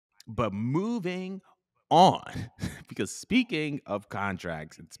But moving on, because speaking of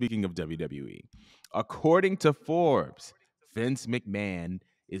contracts and speaking of WWE, according to Forbes, Vince McMahon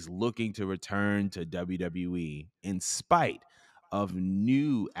is looking to return to WWE in spite of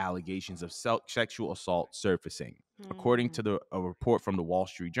new allegations of sexual assault surfacing. According Hmm. to a report from the Wall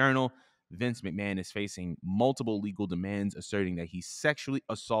Street Journal, Vince McMahon is facing multiple legal demands asserting that he sexually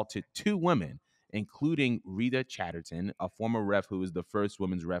assaulted two women, including Rita Chatterton, a former ref who is the first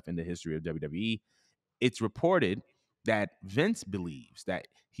women's ref in the history of WWE. It's reported that Vince believes that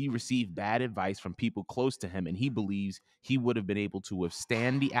he received bad advice from people close to him, and he believes he would have been able to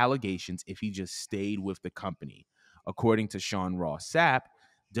withstand the allegations if he just stayed with the company. According to Sean Ross Sapp,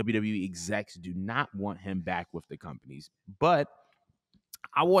 WWE execs do not want him back with the companies. But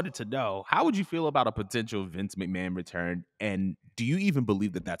I wanted to know, how would you feel about a potential Vince McMahon return? And do you even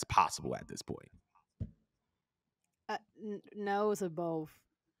believe that that's possible at this point? No to both.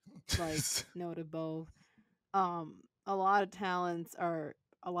 Like no to both. A lot of talents are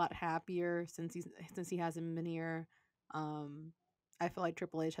a lot happier since he hasn't been here. Um, I feel like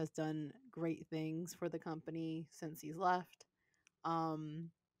Triple H has done great things for the company since he's left. Um,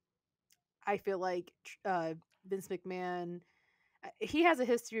 I feel like Vince McMahon, he has a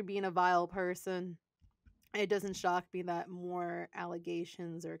history of being a vile person. It doesn't shock me that more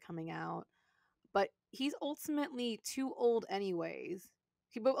allegations are coming out, but he's ultimately too old anyways.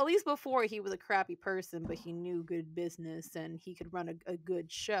 But at least before he was a crappy person, but he knew good business and he could run a good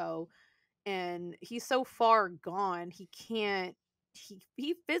show. And he's so far gone, he can't.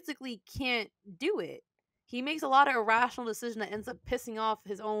 He physically can't do it. He makes a lot of irrational decisions that ends up pissing off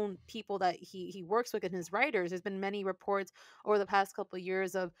his own people that he works with and his writers. There's been many reports over the past couple of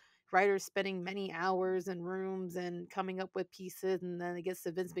years of writers spending many hours in rooms and coming up with pieces, and then it gets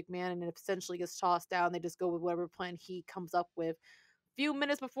to Vince McMahon and it essentially gets tossed down. They just go with whatever plan he comes up with few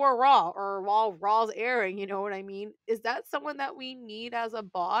minutes before Raw or while Raw's airing, you know what I mean? Is that someone that we need as a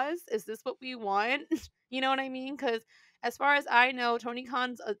boss? Is this what we want? You know what I mean? Because as far as I know, Tony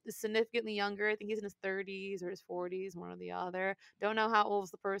Khan's significantly younger. I think he's in his 30s or his 40s, one or the other. Don't know how old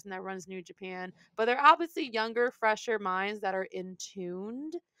is the person that runs New Japan, but they're obviously younger, fresher minds that are in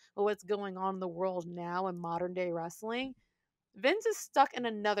tuned with what's going on in the world now in modern day wrestling. Vince is stuck in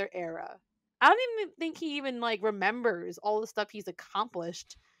another era. I don't even think he even like remembers all the stuff he's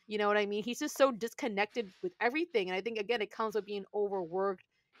accomplished. You know what I mean? He's just so disconnected with everything. And I think again it comes with being overworked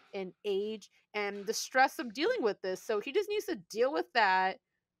and age and the stress of dealing with this. So he just needs to deal with that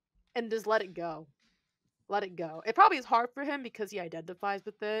and just let it go. Let it go. It probably is hard for him because he identifies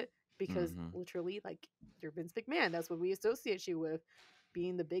with it. Because Mm-hmm. literally, like, you're Vince McMahon. That's what we associate you with,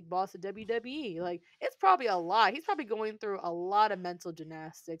 being the big boss of WWE. Like, it's probably a lot. He's probably going through a lot of mental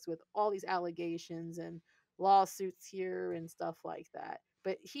gymnastics with all these allegations and lawsuits here and stuff like that.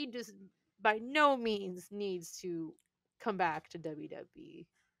 But he just by no means needs to come back to WWE.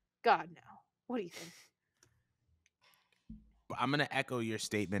 God, no. What do you think? I'm going to echo your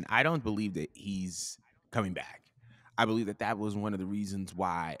statement. I don't believe that he's coming back. I believe that that was one of the reasons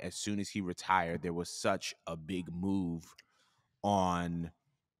why, as soon as he retired, there was such a big move on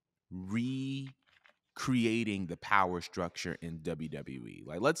recreating the power structure in WWE.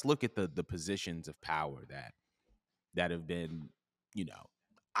 Like, let's look at the positions of power that have been, you know,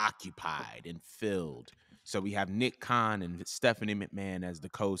 occupied and filled. So we have Nick Khan and Stephanie McMahon as the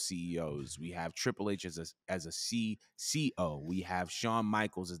co-CEOs. We have Triple H as a CCO. We have Shawn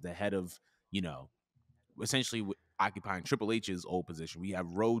Michaels as the head of, you know, essentially occupying Triple H's old position. We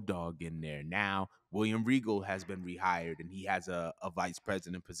have Road Dogg in there now. William Regal has been rehired, and he has a vice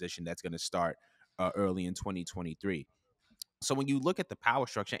president position that's going to start early in 2023. So when you look at the power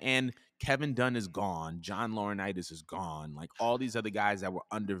structure, and Kevin Dunn is gone, John Laurinaitis is gone, like all these other guys that were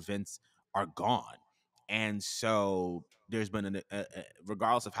under Vince are gone. And so there's been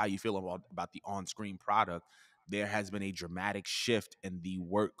regardless of how you feel about the on-screen product, there has been a dramatic shift in the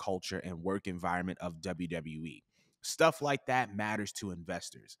work culture and work environment of WWE. Stuff like that matters to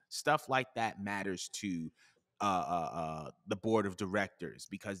investors. Stuff like that matters to the board of directors,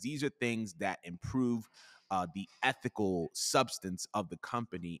 because these are things that improve the ethical substance of the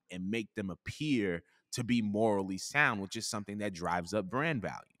company and make them appear to be morally sound, which is something that drives up brand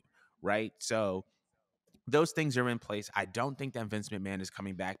value, right? So those things are in place. I don't think that Vince McMahon is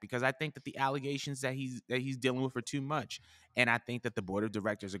coming back because I think that the allegations that he's dealing with are too much, and I think that the board of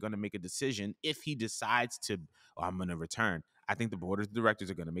directors are going to make a decision if he decides to. Oh, I'm going to return. I think the board of directors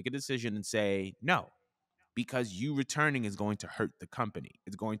are going to make a decision and say no, because you returning is going to hurt the company.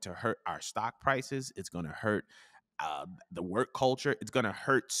 It's going to hurt our stock prices. It's going to hurt the work culture. It's going to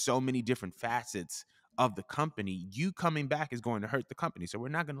hurt so many different facets of the company, you coming back is going to hurt the company. So we're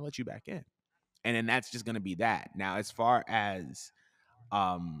not going to let you back in. And then that's just going to be that. Now, as far as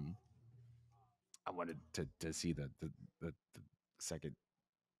I wanted to see the second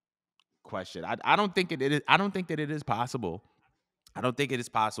question. I don't think it is. I don't think that it is possible. I don't think it is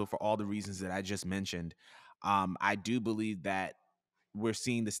possible for all the reasons that I just mentioned. I do believe that we're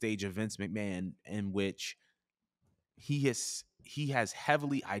seeing the stage of Vince McMahon in which he has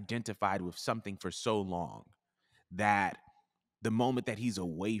heavily identified with something for so long that the moment that he's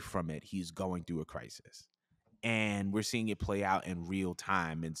away from it, he's going through a crisis. And we're seeing it play out in real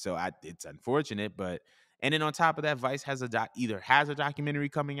time. And so it's unfortunate, but and then on top of that, Vice has either has a documentary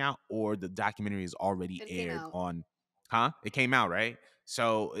coming out or the documentary is already It came aired out. on, huh? It came out, right?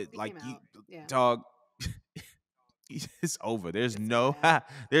 So It came out. Yeah. dog, it's over. It's so bad.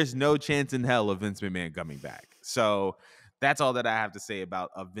 There's no chance in hell of Vince McMahon coming back. So that's all that I have to say about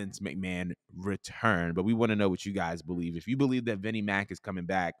a Vince McMahon return. But we want to know what you guys believe. If you believe that Vinnie Mac is coming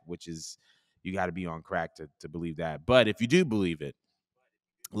back, which is you got to be on crack to believe that. But if you do believe it,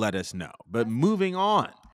 let us know. But That's it. moving on